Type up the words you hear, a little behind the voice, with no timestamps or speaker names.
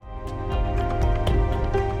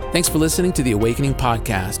Thanks for listening to the Awakening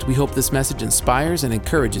Podcast. We hope this message inspires and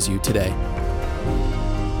encourages you today.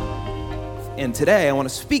 And today I want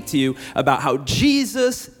to speak to you about how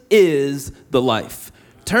Jesus is the life.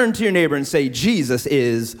 Turn to your neighbor and say, Jesus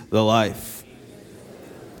is the life.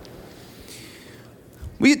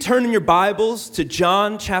 Will you turn in your Bibles to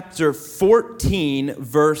John chapter 14,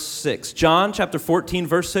 verse 6. John chapter 14,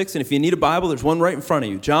 verse 6. And if you need a Bible, there's one right in front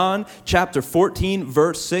of you. John chapter 14,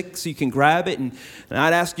 verse 6. You can grab it, and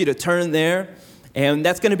I'd ask you to turn there. And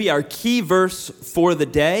that's going to be our key verse for the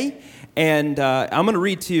day. And I'm going to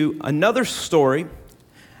read to you another story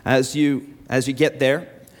as you get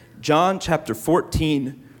there. John chapter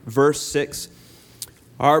 14, verse 6.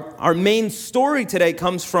 Our main story today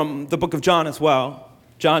comes from the book of John as well.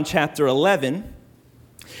 John chapter 11,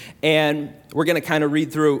 and we're going to kind of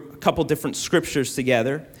read through a couple different scriptures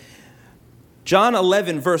together. John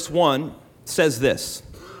 11, verse 1 says this: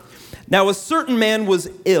 Now a certain man was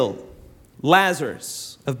ill,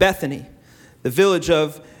 Lazarus of Bethany, the village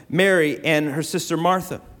of Mary and her sister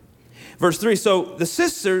Martha. Verse 3, so the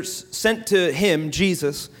sisters sent to him,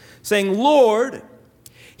 Jesus, saying, Lord,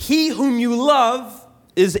 he whom you love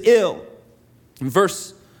is ill.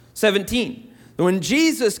 Verse 17, when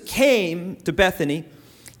Jesus came to Bethany,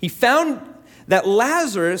 he found that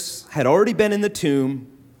Lazarus had already been in the tomb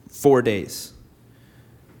 4 days.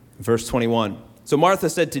 Verse 21, so Martha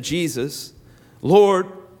said to Jesus, Lord,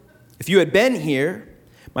 if you had been here,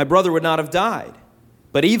 my brother would not have died.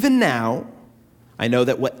 But even now, I know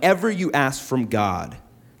that whatever you ask from God,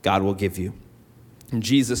 God will give you. And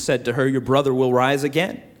Jesus said to her, your brother will rise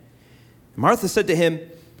again. Martha said to him,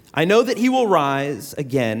 I know that he will rise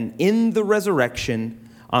again in the resurrection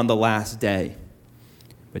on the last day.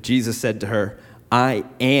 But Jesus said to her, I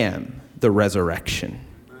am the resurrection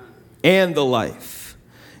and the life.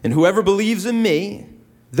 And whoever believes in me,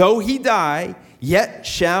 though he die, yet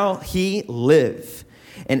shall he live.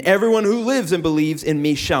 And everyone who lives and believes in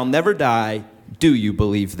me shall never die. Do you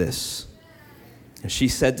believe this? And she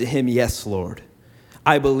said to him, yes, Lord.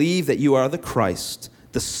 I believe that you are the Christ,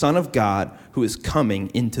 the Son of God, who is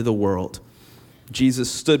coming into the world.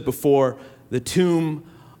 Jesus stood before the tomb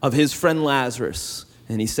of his friend Lazarus,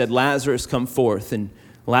 and he said, Lazarus, come forth. And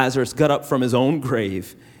Lazarus got up from his own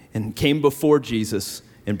grave and came before Jesus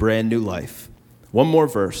in brand new life. One more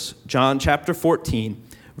verse, John chapter 14,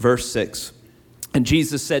 verse 6. And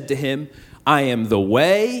Jesus said to him, I am the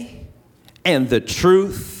way and the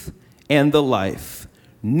truth and the life.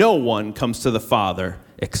 No one comes to the Father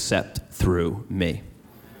except through me.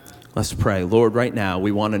 Let's pray. Lord, right now,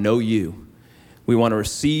 we want to know you. We want to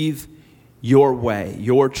receive your way,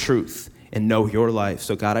 your truth, and know your life.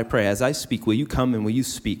 So God, I pray, as I speak, will you come and will you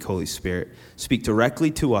speak, Holy Spirit? Speak directly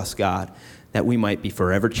to us, God, that we might be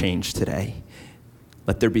forever changed today.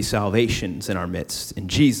 Let there be salvations in our midst. In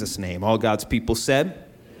Jesus' name, all God's people said?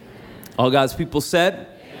 Amen. All God's people said?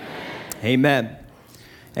 Amen. Amen.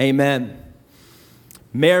 Amen.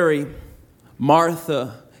 Mary,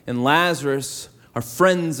 Martha, and Lazarus are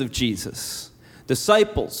friends of Jesus,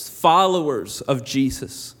 disciples, followers of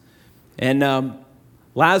Jesus. And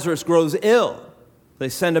Lazarus grows ill. They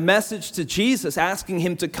send a message to Jesus asking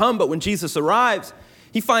him to come, but when Jesus arrives,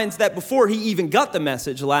 he finds that before he even got the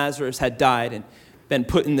message, Lazarus had died and been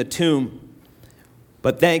put in the tomb.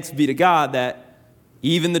 But thanks be to God that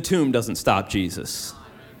even the tomb doesn't stop Jesus.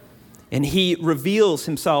 And he reveals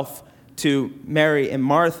himself to Mary and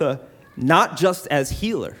Martha, not just as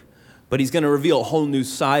healer, but he's going to reveal a whole new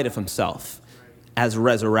side of himself as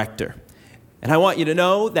resurrector. And I want you to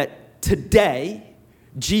know that today,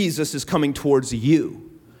 Jesus is coming towards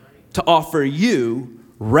you to offer you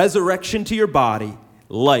resurrection to your body,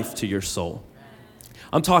 life to your soul.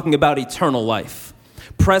 I'm talking about eternal life.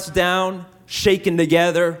 Pressed down, shaken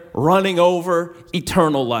together, running over,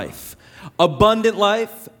 eternal life. Abundant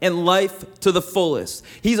life and life to the fullest.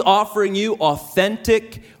 He's offering you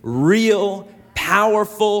authentic, real,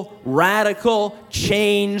 powerful, radical,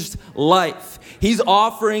 changed life. He's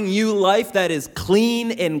offering you life that is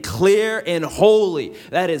clean and clear and holy,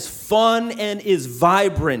 that is fun and is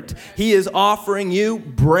vibrant. He is offering you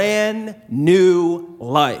brand new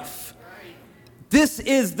life. This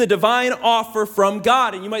is the divine offer from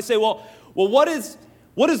God. And you might say, well, what is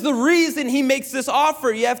the reason he makes this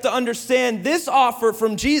offer? You have to understand this offer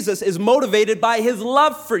from Jesus is motivated by his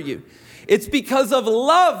love for you. It's because of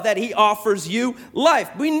love that he offers you life.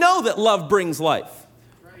 We know that love brings life.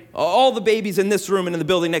 Right. All the babies in this room and in the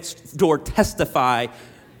building next door testify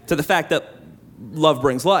to the fact that love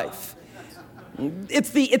brings life. It's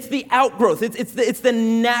the outgrowth. It's the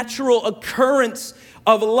natural occurrence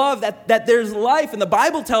of love that there's life. And the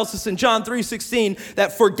Bible tells us in John 3:16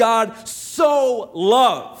 that for God so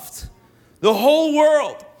loved the whole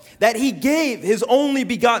world that he gave his only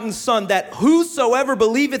begotten Son, that whosoever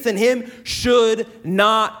believeth in him should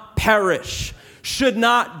not perish, should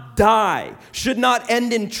not die, should not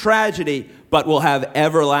end in tragedy, but will have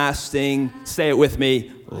everlasting, say it with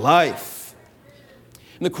me, life.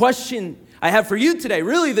 And the question I have for you today,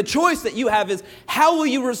 really the choice that you have, is how will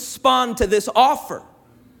you respond to this offer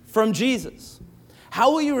from Jesus?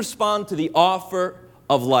 How will you respond to the offer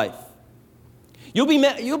of life? You'll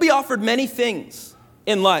be offered many things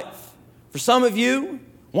in life. For some of you,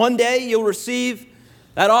 one day you'll receive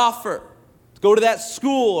that offer to go to that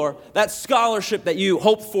school or that scholarship that you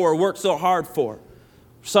hoped for or worked so hard for.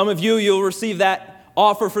 For some of you, you'll receive that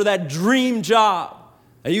offer for that dream job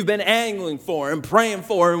that you've been angling for and praying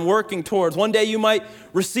for and working towards. One day you might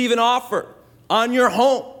receive an offer on your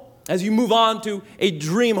home as you move on to a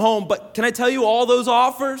dream home. But can I tell you, all those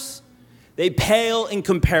offers, they pale in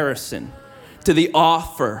comparison to the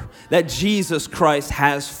offer that Jesus Christ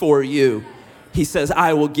has for you. He says,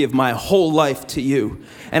 I will give my whole life to you,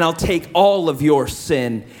 and I'll take all of your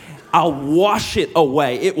sin. I'll wash it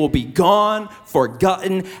away. It will be gone,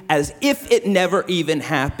 forgotten, as if it never even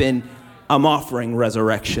happened. I'm offering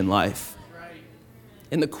resurrection life.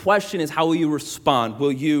 And the question is, how will you respond?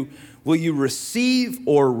 Will you receive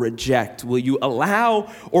or reject? Will you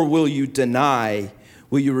allow or will you deny?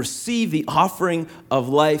 Will you receive the offering of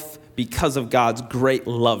life because of God's great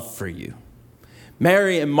love for you?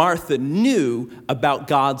 Mary and Martha knew about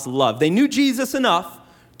God's love. They knew Jesus enough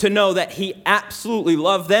to know that he absolutely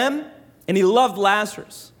loved them and he loved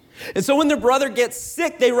Lazarus. And so when their brother gets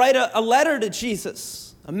sick, they write a letter to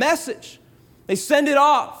Jesus, a message. They send it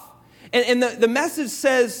off. And the message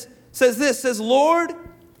says this, Lord,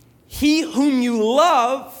 he whom you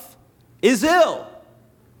love is ill.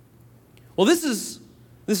 Well, this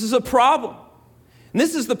is a problem. And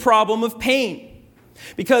this is the problem of pain.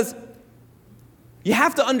 Because you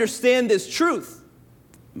have to understand this truth.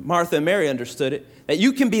 Martha and Mary understood it, that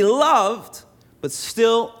you can be loved, but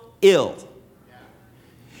still ill.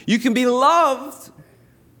 You can be loved,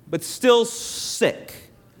 but still sick.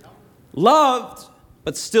 Loved,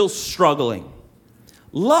 but still struggling.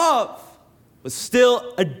 Loved, but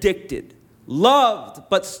still addicted. Loved,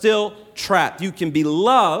 but still trapped. You can be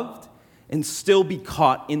loved and still be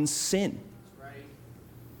caught in sin.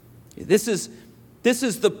 This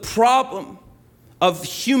is the problem of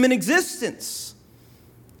human existence.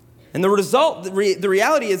 And the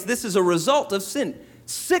reality is this is a result of sin.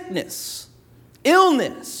 Sickness,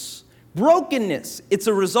 illness, brokenness, it's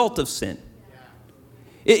a result of sin.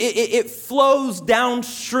 It flows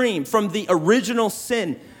downstream from the original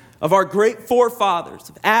sin of our great forefathers,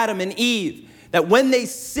 of Adam and Eve, that when they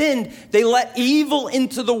sinned, they let evil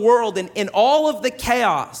into the world, and in all of the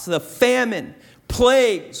chaos, the famine,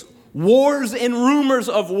 plagues, wars and rumors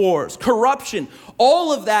of wars, corruption,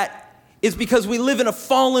 all of that is because we live in a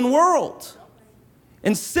fallen world.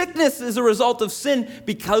 And sickness is a result of sin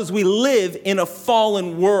because we live in a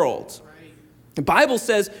fallen world. The Bible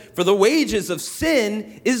says, for the wages of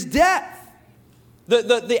sin is death.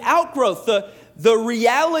 The outgrowth, the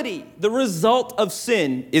reality, the result of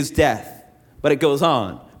sin is death. But it goes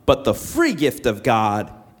on. But the free gift of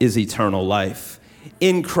God is eternal life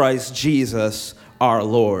in Christ Jesus our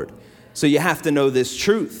Lord. So you have to know this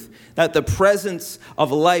truth, that the presence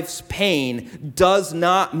of life's pain does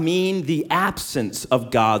not mean the absence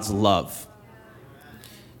of God's love.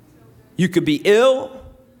 You could be ill,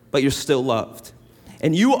 but you're still loved.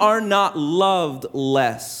 And you are not loved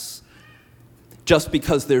less just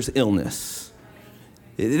because there's illness.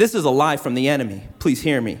 This is a lie from the enemy. Please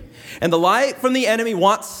hear me. And the lie from the enemy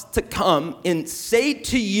wants to come and say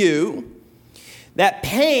to you that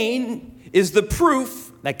pain is the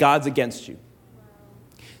proof that God's against you.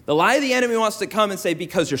 The lie of the enemy wants to come and say,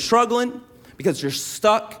 because you're struggling, because you're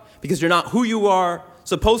stuck, because you're not who you are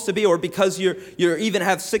supposed to be, or because you even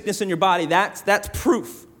have sickness in your body, that's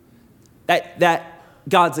proof that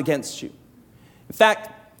God's against you. In fact,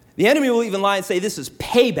 the enemy will even lie and say this is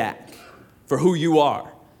payback for who you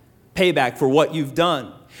are, payback for what you've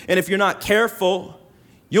done. And if you're not careful,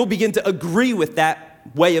 you'll begin to agree with that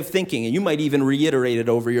way of thinking, and you might even reiterate it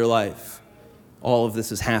over your life. All of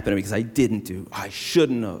this is happening because I didn't do. I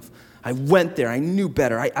shouldn't have. I went there. I knew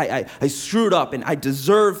better. I screwed up, and I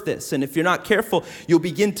deserve this. And if you're not careful, you'll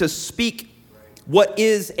begin to speak what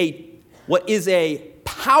is a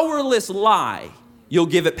powerless lie. You'll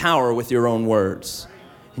give it power with your own words.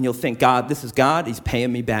 And you'll think, God, this is God. He's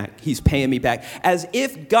paying me back. He's paying me back. As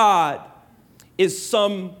if God is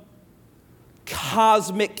some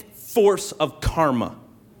cosmic force of karma.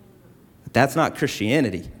 But that's not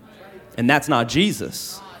Christianity. And that's not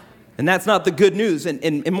Jesus. And that's not the good news.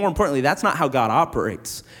 And more importantly, that's not how God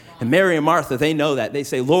operates. And Mary and Martha, they know that. They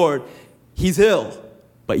say, Lord, he's ill,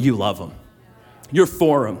 but you love him. You're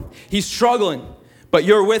for him. He's struggling, but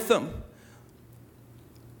you're with him.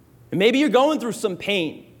 And maybe you're going through some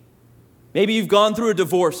pain. Maybe you've gone through a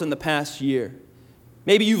divorce in the past year.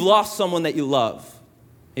 Maybe you've lost someone that you love.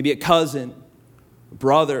 Maybe a cousin, a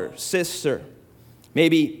brother, sister.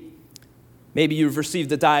 Maybe you've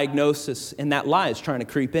received a diagnosis and that lie is trying to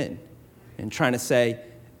creep in and trying to say,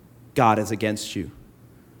 God is against you.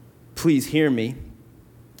 Please hear me.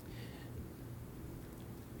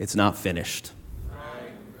 It's not finished.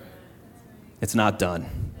 It's not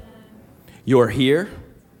done. You're here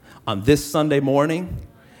on this Sunday morning,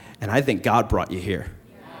 and I think God brought you here.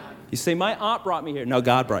 You say, my aunt brought me here. No,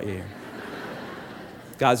 God brought you here.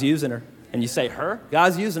 God's using her. And you say, her?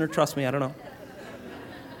 God's using her. Trust me, I don't know.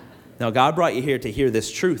 No, God brought you here to hear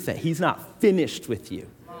this truth, that he's not finished with you.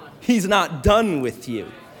 He's not done with you.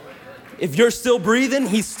 If you're still breathing,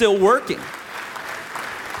 he's still working.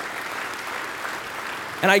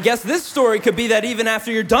 And I guess this story could be that even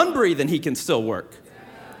after you're done breathing, he can still work.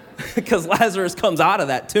 Because Lazarus comes out of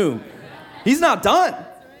that tomb. He's not done.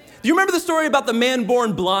 Do you remember the story about the man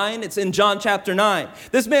born blind? It's in John chapter 9.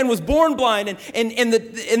 This man was born blind, and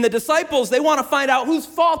the disciples, they want to find out whose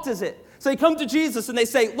fault is it. So they come to Jesus and they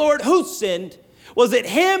say, Lord, who sinned? Was it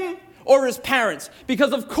him or his parents?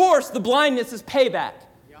 Because of course the blindness is payback.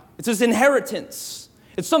 It's his inheritance.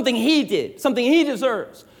 It's something he did, something he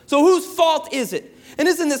deserves. So whose fault is it? And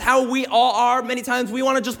isn't this how we all are? Many times we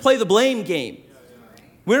want to just play the blame game.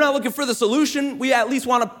 We're not looking for the solution. We at least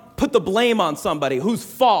want to put the blame on somebody whose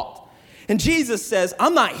fault. And Jesus says,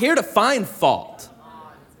 I'm not here to find fault.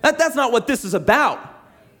 That's not what this is about.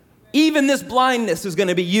 Even this blindness is going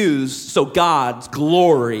to be used so God's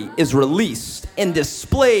glory is released and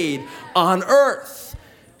displayed on earth.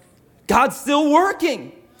 God's still working.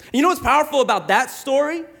 And you know what's powerful about that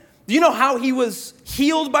story? Do you know how he was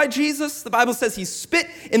healed by Jesus? The Bible says he spit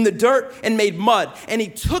in the dirt and made mud. And he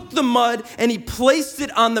took the mud and he placed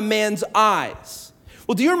it on the man's eyes.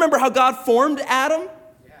 Well, do you remember how God formed Adam?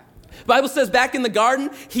 The Bible says back in the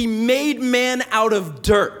garden, he made man out of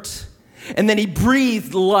dirt. And then he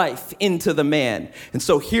breathed life into the man. And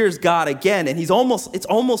so here's God again. And it's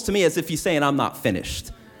almost to me as if he's saying, I'm not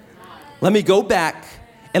finished. Let me go back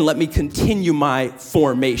and let me continue my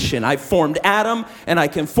formation. I formed Adam, and I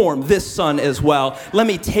can form this son as well. Let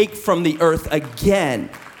me take from the earth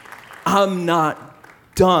again. I'm not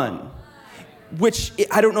done. Which,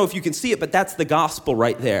 I don't know if you can see it, but that's the gospel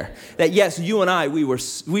right there. That yes, you and I, we were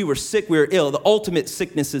sick, we were ill. The ultimate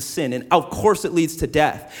sickness is sin, and of course it leads to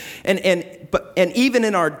death. And even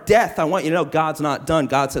in our death, I want you to know God's not done.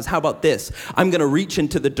 God says, how about this? I'm going to reach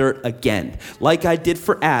into the dirt again, like I did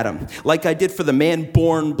for Adam, like I did for the man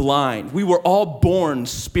born blind. We were all born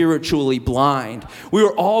spiritually blind. We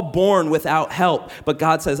were all born without help, but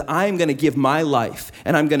God says, I'm going to give my life,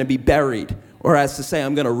 and I'm going to be buried. Or as to say,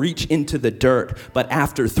 I'm going to reach into the dirt, but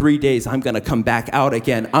after 3 days, I'm going to come back out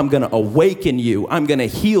again. I'm going to awaken you. I'm going to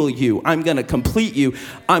heal you. I'm going to complete you.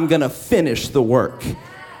 I'm going to finish the work.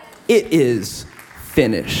 It is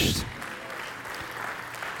finished.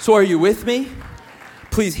 So are you with me?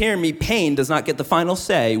 Please hear me. Pain does not get the final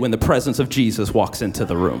say when the presence of Jesus walks into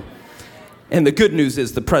the room. And the good news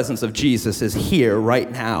is the presence of Jesus is here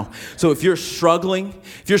right now. So if you're struggling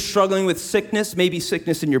with sickness, maybe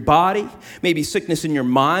sickness in your body, maybe sickness in your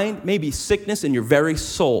mind, maybe sickness in your very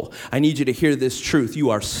soul, I need you to hear this truth. You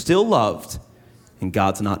are still loved, and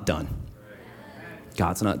God's not done.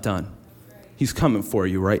 God's not done. He's coming for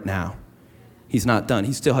you right now. He's not done.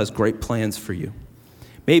 He still has great plans for you.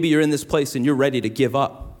 Maybe you're in this place and you're ready to give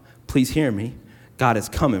up. Please hear me. God is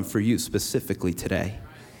coming for you specifically today.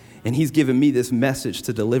 And he's given me this message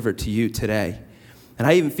to deliver to you today. And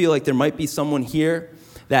I even feel like there might be someone here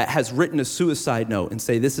that has written a suicide note and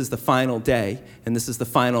say, this is the final day, and this is the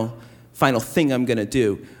final thing I'm going to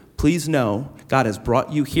do. Please know God has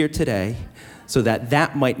brought you here today so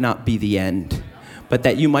that might not be the end, but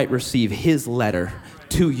that you might receive his letter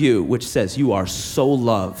to you, which says you are so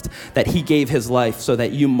loved that he gave his life so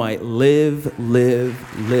that you might live.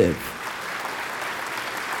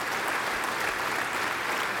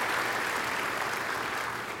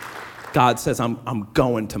 God says, I'm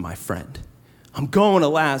going to my friend. I'm going to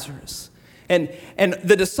Lazarus. And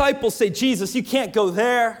the disciples say, Jesus, you can't go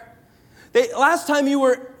there. Last time you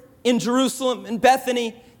were in Jerusalem, in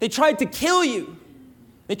Bethany, they tried to kill you.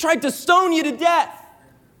 They tried to stone you to death.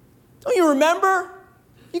 Don't you remember?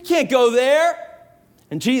 You can't go there.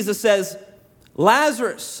 And Jesus says,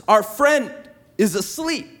 Lazarus, our friend, is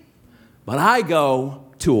asleep, but I go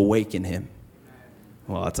to awaken him.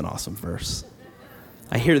 Well, that's an awesome verse.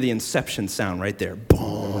 I hear the Inception sound right there.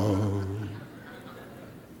 Boom.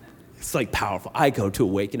 It's like powerful. I go to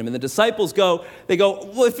awaken him. And the disciples go,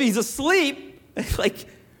 well, if he's asleep, like,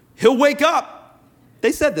 he'll wake up.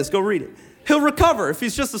 They said this, go read it. He'll recover. If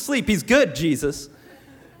he's just asleep, he's good, Jesus.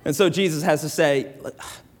 And so Jesus has to say,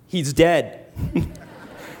 he's dead.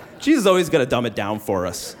 Jesus always got to dumb it down for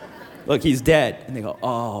us. Look, he's dead. And they go,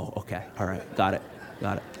 oh, okay, all right, got it.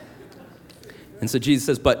 And so Jesus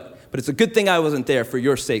says, but it's a good thing I wasn't there for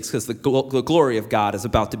your sakes, because the glory of God is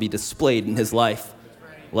about to be displayed in his life.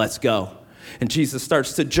 Let's go. And Jesus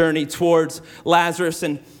starts to journey towards Lazarus,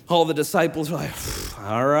 and all the disciples are like,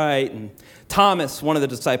 all right. And Thomas, one of the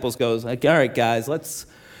disciples, goes, like, all right, guys, let's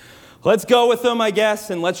go with them, I guess,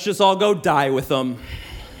 and let's just all go die with them.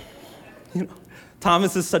 You know,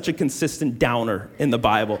 Thomas is such a consistent downer in the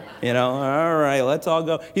Bible. You know, all right, let's all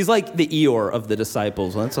go. He's like the Eeyore of the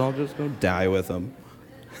disciples. Let's all just go die with them.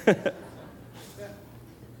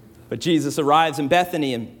 But Jesus arrives in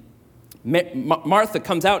Bethany, and Martha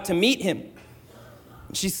comes out to meet him.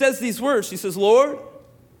 She says these words. She says, Lord,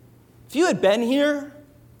 if you had been here,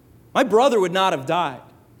 my brother would not have died.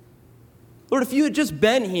 Lord, if you had just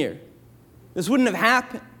been here, this wouldn't have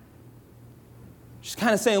happened. She's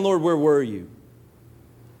kind of saying, Lord, where were you?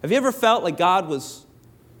 Have you ever felt like God was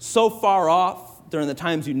so far off during the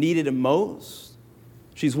times you needed him most?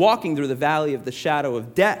 She's walking through the valley of the shadow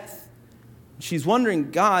of death. She's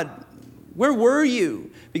wondering, God, where were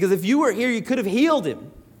you? Because if you were here, you could have healed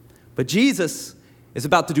him. But Jesus is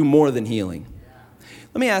about to do more than healing.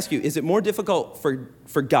 Let me ask you, is it more difficult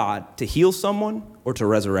for God to heal someone or to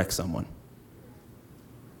resurrect someone?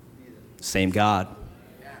 Same God,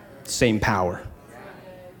 same power.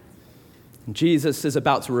 And Jesus is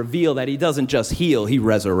about to reveal that he doesn't just heal, he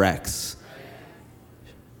resurrects.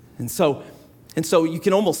 And so you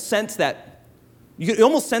can almost sense that, you can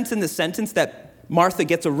almost sense in this sentence that Martha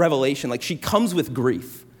gets a revelation, like she comes with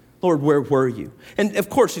grief. Lord, where were you? And of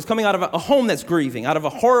course, she's coming out of a home that's grieving, out of a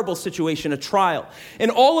horrible situation, a trial.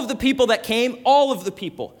 And all of the people that came, all of the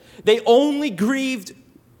people, they only grieved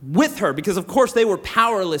with her because, of course, they were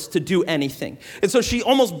powerless to do anything. And so she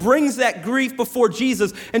almost brings that grief before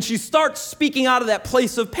Jesus, and she starts speaking out of that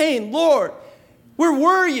place of pain. Lord, where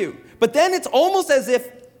were you? But then it's almost as if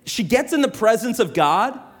she gets in the presence of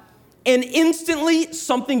God, and instantly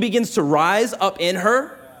something begins to rise up in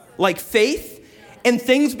her, like faith, and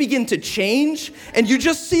things begin to change, and you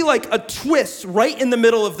just see like a twist right in the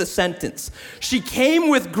middle of the sentence. She came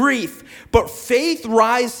with grief, but faith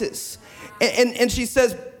rises. And she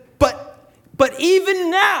says, but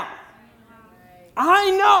even now,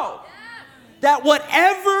 I know that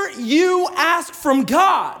whatever you ask from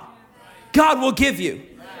God, God will give you.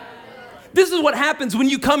 This is what happens when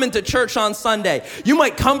you come into church on Sunday. You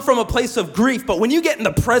might come from a place of grief, but when you get in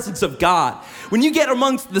the presence of God, when you get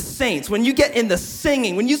amongst the saints, when you get in the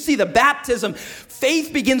singing, when you see the baptism,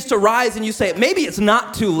 faith begins to rise, and you say, maybe it's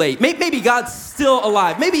not too late. Maybe God's still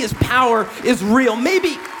alive. Maybe his power is real.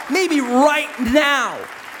 Maybe right now.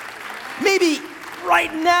 Maybe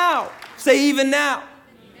right now. Say even now.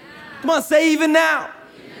 Come on, say even now.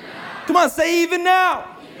 Come on, say even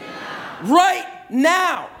now. Right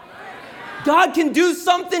now. God can do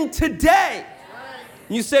something today.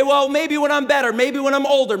 You say, well, maybe when I'm better, maybe when I'm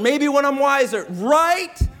older, maybe when I'm wiser.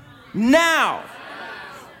 Right now.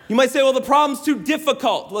 You might say, well, the problem's too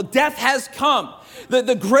difficult. Well, death has come.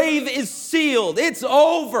 The grave is sealed. It's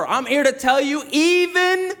over. I'm here to tell you,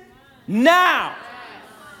 even now.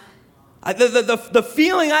 The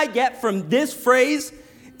feeling I get from this phrase,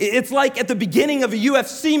 it's like at the beginning of a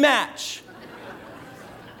UFC match.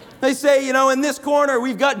 They say, in this corner,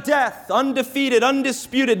 we've got death, undefeated,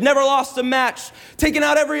 undisputed, never lost a match, taken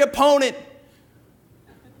out every opponent.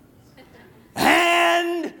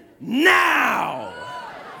 And now,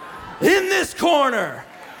 in this corner,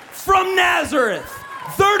 from Nazareth,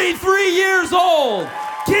 33 years old,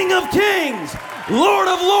 King of Kings, Lord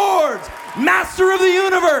of Lords, Master of the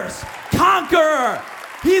universe, Conqueror.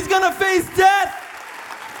 He's gonna face death.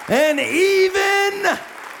 And even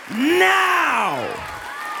now,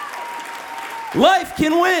 life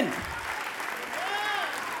can win.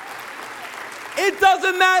 It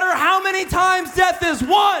doesn't matter how many times death is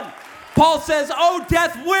won. Paul says, oh,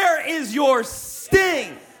 death, where is your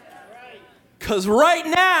sting? Because right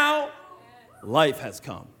now, life has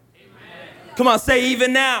come. Come on, say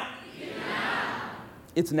even now.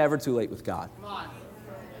 It's never too late with God.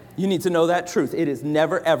 You need to know that truth. It is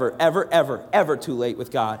never, ever, ever, ever, ever too late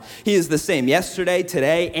with God. He is the same yesterday,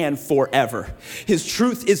 today, and forever. His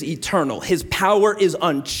truth is eternal. His power is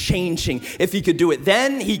unchanging. If he could do it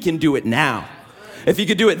then, he can do it now. If he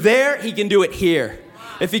could do it there, he can do it here.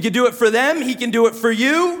 If he could do it for them, he can do it for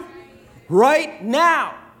you right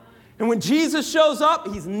now. And when Jesus shows up,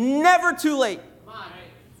 he's never too late.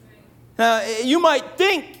 You might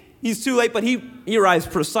think he's too late, but he arrives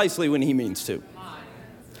precisely when he means to.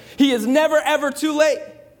 He is never, ever too late.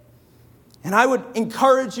 And I would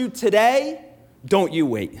encourage you today, don't you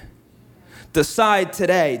wait. Decide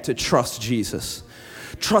today to trust Jesus.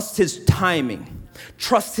 Trust his timing.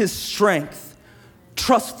 Trust his strength.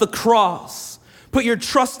 Trust the cross. Put your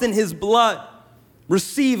trust in his blood.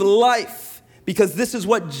 Receive life, because this is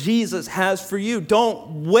what Jesus has for you.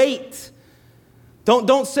 Don't wait.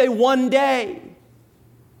 Don't say one day.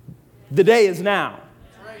 The day is now.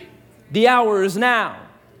 The hour is now.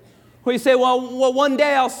 Well, you say, well, one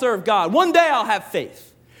day I'll serve God. One day I'll have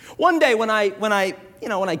faith. One day when I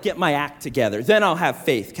get my act together, then I'll have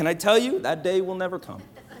faith. Can I tell you, that day will never come.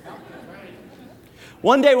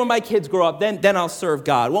 One day when my kids grow up, then I'll serve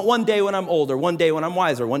God. One day when I'm older, one day when I'm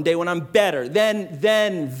wiser, one day when I'm better,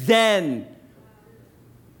 then.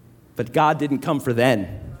 But God didn't come for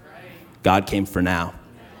then. God came for now.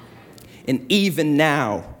 And even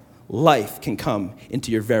now, life can come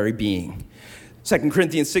into your very being. 2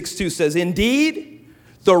 Corinthians 6:2 says, indeed,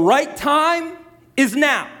 the right time is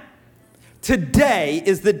now. Today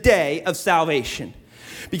is the day of salvation.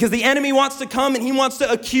 Because the enemy wants to come and he wants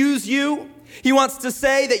to accuse you. He wants to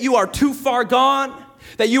say that you are too far gone,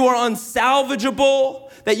 that you are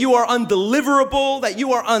unsalvageable, that you are undeliverable, that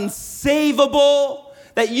you are unsavable,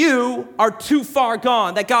 that you are too far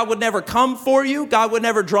gone, that God would never come for you, God would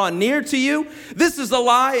never draw near to you. This is a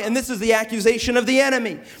lie, and this is the accusation of the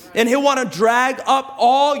enemy. And he'll want to drag up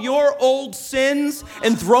all your old sins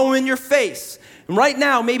and throw them in your face. And right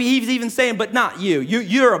now, maybe he's even saying, but not you.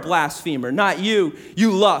 You're a blasphemer. Not you.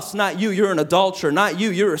 You lust. Not you. You're an adulterer. Not you.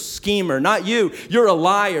 You're a schemer. Not you. You're a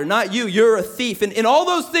liar. Not you. You're a thief. And all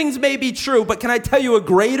those things may be true, but can I tell you a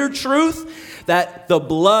greater truth? That the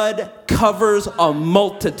blood covers a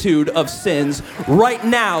multitude of sins. Right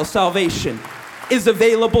now, salvation is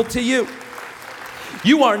available to you.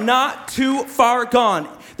 You are not too far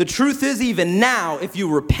gone. The truth is, even now, if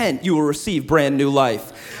you repent, you will receive brand new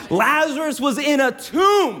life. Lazarus was in a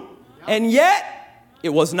tomb, and yet it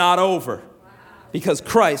was not over, because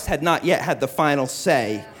Christ had not yet had the final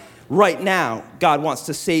say. Right now, God wants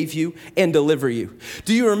to save you and deliver you.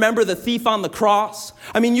 Do you remember the thief on the cross?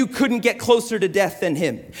 I mean, you couldn't get closer to death than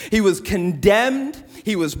him. He was condemned,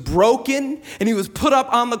 he was broken, and he was put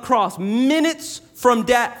up on the cross minutes from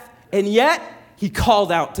death. And yet, he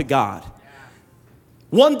called out to God.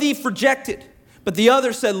 One thief rejected, but the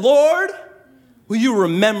other said, Lord, will you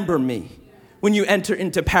remember me when you enter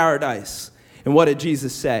into paradise? And what did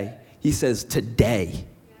Jesus say? He says, today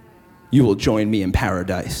you will join me in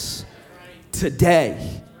paradise.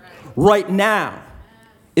 Today, right now,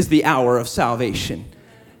 is the hour of salvation.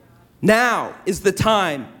 Now is the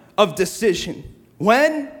time of decision.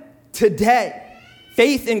 When? Today.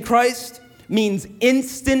 Faith in Christ means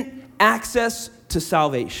instant access to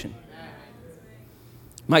salvation.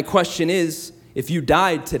 My question is, if you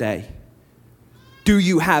died today, do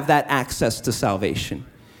you have that access to salvation?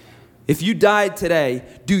 If you died today,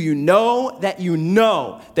 do you know that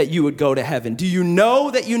you would go to heaven? Do you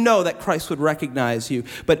know that Christ would recognize you?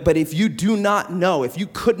 But if you do not know, if you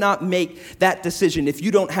could not make that decision, if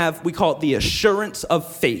you don't have, we call it the assurance of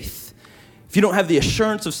faith. If you don't have the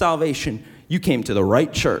assurance of salvation, you came to the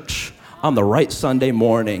right church on the right Sunday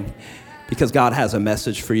morning, because God has a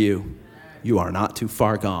message for you. You are not too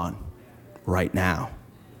far gone right now.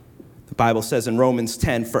 The Bible says in Romans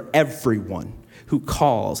 10, for everyone who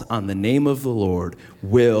calls on the name of the Lord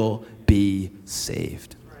will be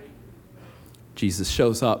saved. Jesus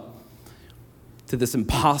shows up to this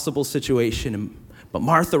impossible situation, but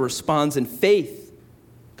Martha responds in faith.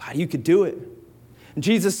 God, you could do it. And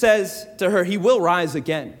Jesus says to her, he will rise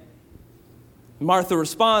again. Martha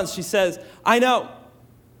responds, she says, I know.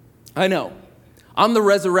 I'm the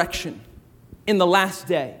resurrection in the last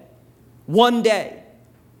day. One day,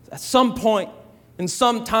 at some point, in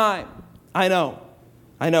some time, I know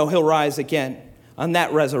he'll rise again on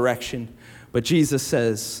that resurrection. But Jesus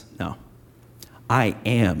says, no, I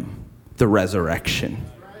am the resurrection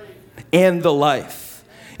and the life.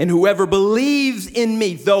 And whoever believes in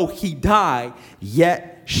me, though he die,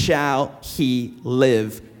 yet shall he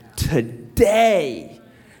live. Today,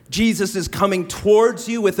 Jesus is coming towards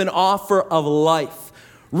you with an offer of life.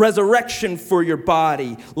 Resurrection for your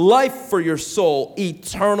body, life for your soul,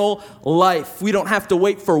 eternal life. We don't have to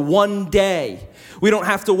wait for one day. We don't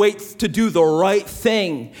have to wait to do the right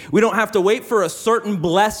thing. We don't have to wait for a certain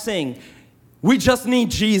blessing. We just need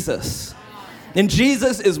Jesus. And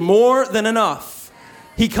Jesus is more than enough.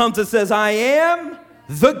 He comes and says, I am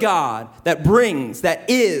the God that brings, that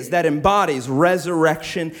is, that embodies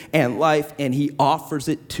resurrection and life, and he offers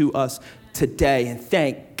it to us today. And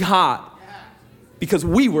thank God, because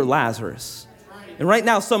we were Lazarus. And right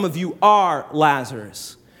now, some of you are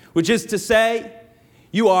Lazarus, which is to say,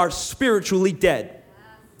 you are spiritually dead.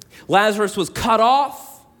 Lazarus was cut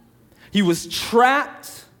off. He was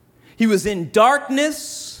trapped. He was in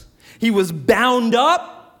darkness. He was bound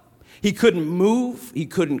up. He couldn't move. He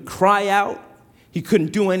couldn't cry out. He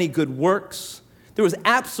couldn't do any good works. There was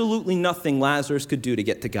absolutely nothing Lazarus could do to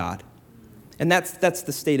get to God. And that's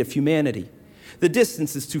the state of humanity. The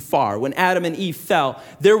distance is too far. When Adam and Eve fell,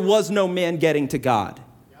 there was no man getting to God.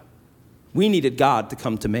 We needed God to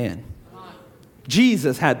come to man.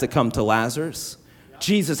 Jesus had to come to Lazarus.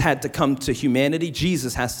 Jesus had to come to humanity.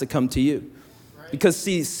 Jesus has to come to you. Because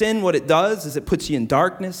see, sin, what it does is it puts you in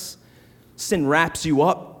darkness. Sin wraps you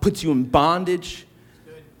up, puts you in bondage.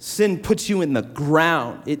 Sin puts you in the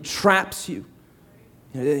ground. It traps you.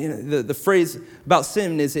 The phrase about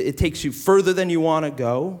sin is it takes you further than you want to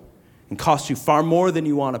go and costs you far more than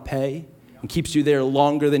you want to pay and keeps you there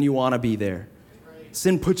longer than you want to be there.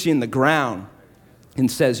 Sin puts you in the ground and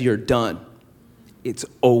says you're done. It's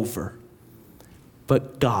over.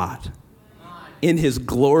 But God, in his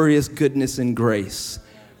glorious goodness and grace,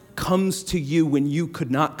 comes to you when you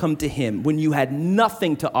could not come to him, when you had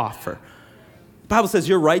nothing to offer. The Bible says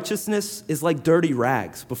your righteousness is like dirty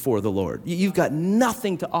rags before the Lord. You've got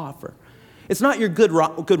nothing to offer. It's not your good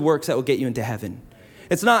works that will get you into heaven.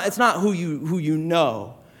 It's not who you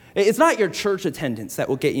know. It's not your church attendance that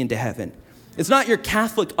will get you into heaven. It's not your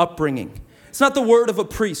Catholic upbringing. It's not the word of a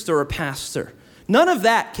priest or a pastor. None of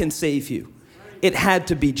that can save you. It had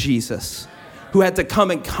to be Jesus, who had to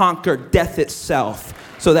come and conquer death itself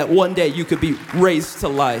so that one day you could be raised to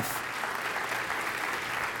life.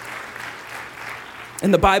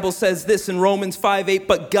 And the Bible says this in Romans 5:8,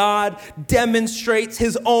 but God demonstrates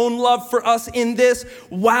his own love for us in this: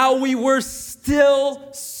 while we were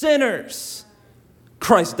still sinners,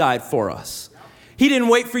 Christ died for us. He didn't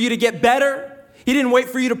wait for you to get better. He didn't wait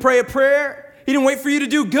for you to pray a prayer. He didn't wait for you to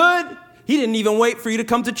do good. He didn't even wait for you to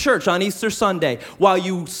come to church on Easter Sunday. While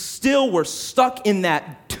you still were stuck in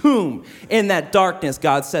that tomb, in that darkness,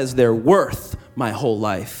 God says, they're worth my whole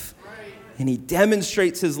life. And he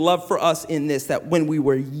demonstrates his love for us in this, that when we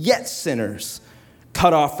were yet sinners,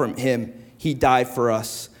 cut off from him, he died for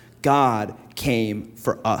us. God came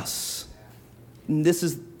for us. And this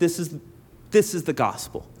is the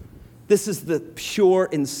gospel. This is the pure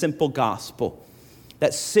and simple gospel.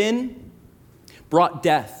 That sin brought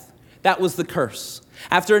death. That was the curse.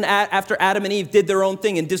 After Adam and Eve did their own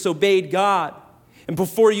thing and disobeyed God, and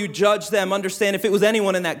before you judge them, understand if it was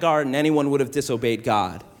anyone in that garden, anyone would have disobeyed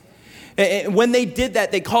God. And when they did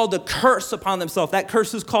that, they called a curse upon themselves. That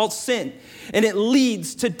curse is called sin, and it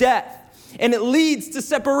leads to death. And it leads to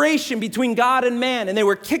separation between God and man, and they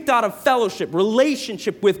were kicked out of fellowship,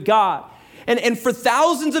 relationship with God. And for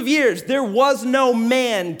thousands of years, there was no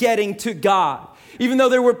man getting to God. Even though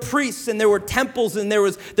there were priests and there were temples and there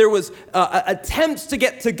was attempts to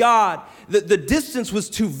get to God, the distance was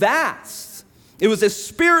too vast. It was a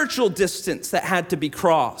spiritual distance that had to be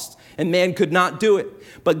crossed, and man could not do it.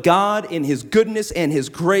 But God, in his goodness and his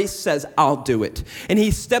grace, says, I'll do it. And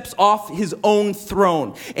he steps off his own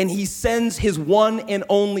throne, and he sends his one and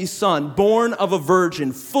only son, born of a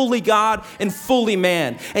virgin, fully God and fully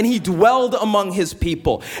man. And he dwelled among his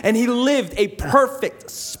people, and he lived a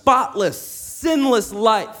perfect, spotless, sinless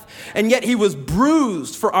life. And yet he was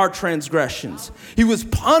bruised for our transgressions. He was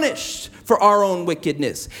punished for our own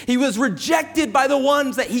wickedness. He was rejected by the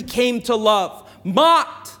ones that he came to love,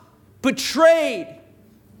 mocked, betrayed.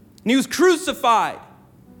 And he was crucified,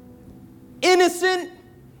 innocent,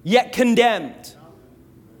 yet condemned.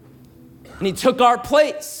 And he took our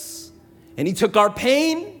place, and he took our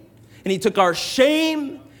pain, and he took our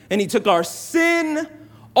shame, and he took our sin,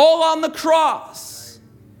 all on the cross.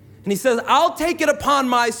 And he says, I'll take it upon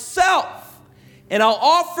myself, and I'll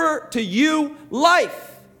offer to you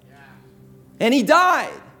life. And he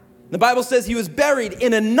died. The Bible says he was buried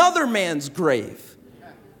in another man's grave.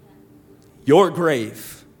 Your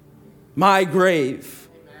grave. My grave,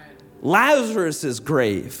 Lazarus's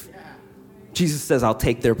grave. Jesus says, I'll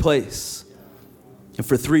take their place. And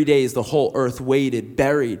for 3 days, the whole earth waited,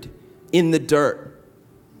 buried in the dirt.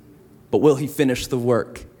 But will he finish the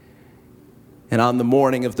work? And on the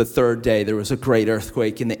morning of the third day, there was a great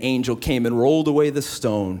earthquake, and the angel came and rolled away the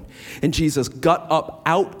stone. And Jesus got up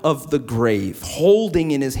out of the grave,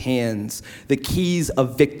 holding in his hands the keys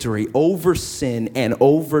of victory over sin and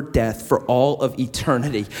over death for all of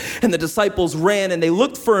eternity. And the disciples ran, and they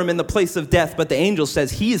looked for him in the place of death, but the angel says,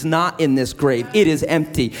 he is not in this grave. It is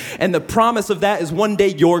empty. And the promise of that is one day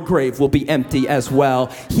your grave will be empty as well.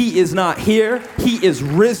 He is not here. He is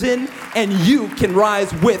risen, and you can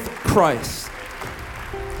rise with Christ.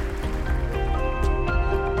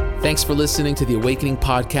 Thanks for listening to the Awakening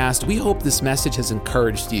Podcast. We hope this message has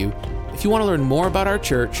encouraged you. If you want to learn more about our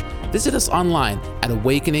church, visit us online at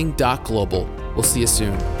awakening.global. We'll see you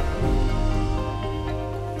soon.